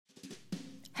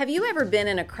Have you ever been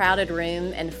in a crowded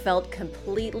room and felt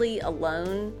completely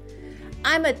alone?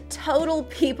 I'm a total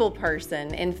people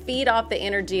person and feed off the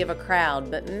energy of a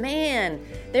crowd, but man,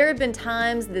 there have been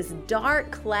times this dark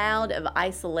cloud of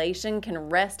isolation can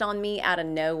rest on me out of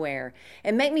nowhere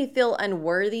and make me feel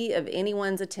unworthy of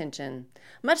anyone's attention,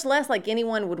 much less like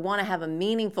anyone would want to have a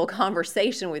meaningful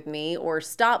conversation with me or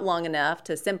stop long enough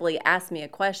to simply ask me a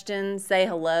question, say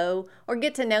hello, or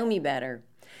get to know me better.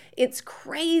 It's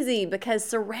crazy because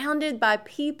surrounded by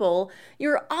people,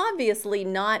 you're obviously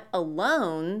not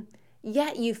alone,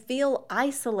 yet you feel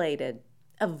isolated,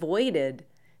 avoided,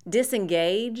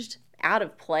 disengaged, out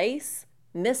of place,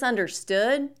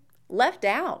 misunderstood, left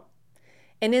out.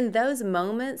 And in those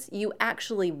moments, you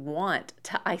actually want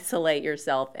to isolate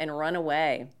yourself and run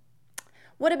away.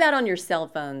 What about on your cell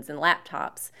phones and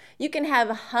laptops? You can have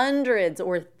hundreds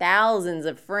or thousands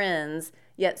of friends,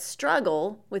 yet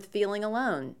struggle with feeling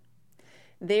alone.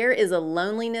 There is a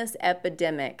loneliness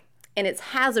epidemic, and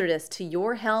it's hazardous to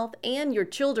your health and your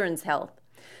children's health.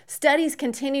 Studies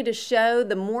continue to show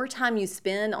the more time you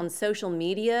spend on social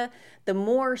media, the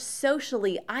more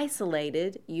socially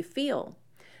isolated you feel.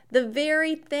 The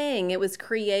very thing it was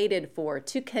created for,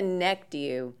 to connect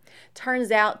you, turns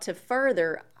out to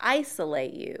further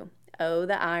isolate you. Oh,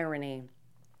 the irony.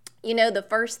 You know, the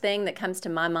first thing that comes to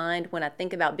my mind when I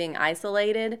think about being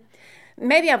isolated,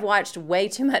 maybe I've watched way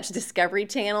too much Discovery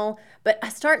Channel, but I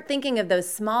start thinking of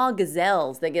those small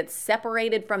gazelles that get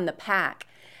separated from the pack.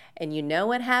 And you know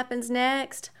what happens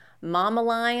next? Mama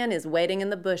Lion is waiting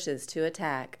in the bushes to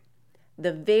attack.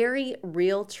 The very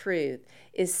real truth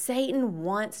is Satan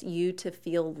wants you to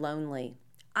feel lonely,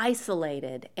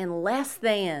 isolated, and less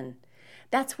than.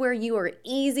 That's where you are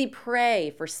easy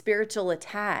prey for spiritual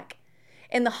attack.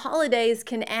 And the holidays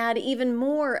can add even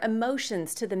more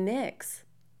emotions to the mix.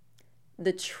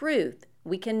 The truth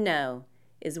we can know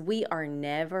is we are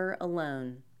never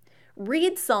alone.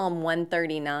 Read Psalm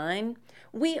 139.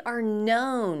 We are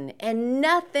known, and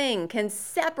nothing can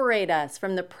separate us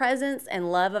from the presence and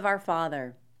love of our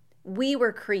Father. We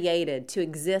were created to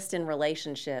exist in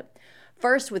relationship,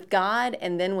 first with God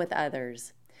and then with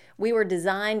others. We were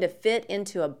designed to fit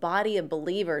into a body of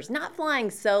believers, not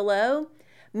flying solo,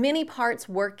 many parts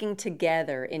working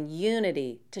together in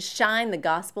unity to shine the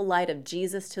gospel light of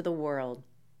Jesus to the world.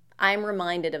 I am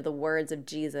reminded of the words of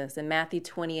Jesus in Matthew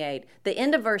 28, the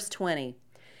end of verse 20.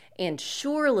 And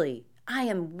surely I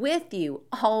am with you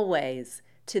always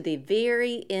to the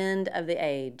very end of the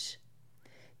age.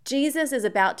 Jesus is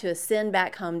about to ascend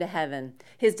back home to heaven.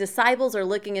 His disciples are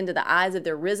looking into the eyes of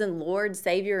their risen Lord,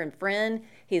 Savior, and friend.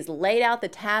 He's laid out the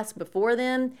task before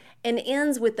them and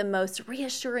ends with the most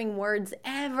reassuring words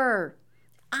ever.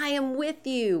 I am with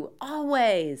you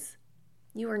always.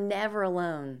 You are never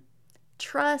alone.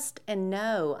 Trust and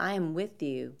know I am with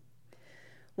you.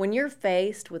 When you're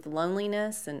faced with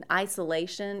loneliness and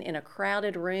isolation in a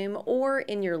crowded room or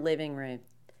in your living room,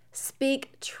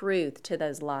 speak truth to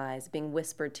those lies being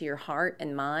whispered to your heart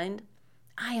and mind.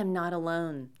 I am not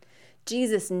alone.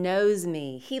 Jesus knows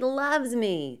me. He loves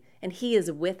me, and He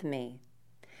is with me.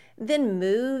 Then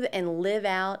move and live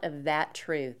out of that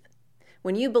truth.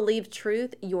 When you believe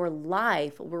truth, your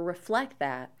life will reflect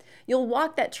that. You'll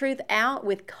walk that truth out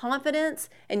with confidence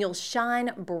and you'll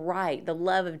shine bright, the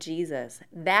love of Jesus.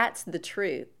 That's the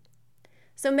truth.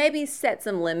 So maybe set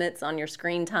some limits on your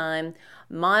screen time,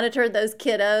 monitor those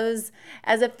kiddos.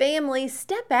 As a family,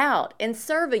 step out and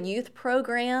serve a youth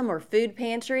program or food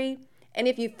pantry. And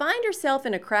if you find yourself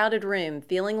in a crowded room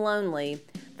feeling lonely,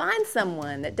 find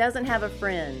someone that doesn't have a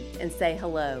friend and say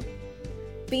hello.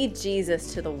 Be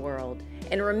Jesus to the world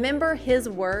and remember His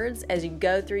words as you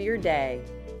go through your day.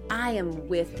 I am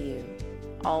with you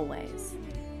always.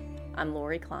 I'm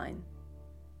Lori Klein.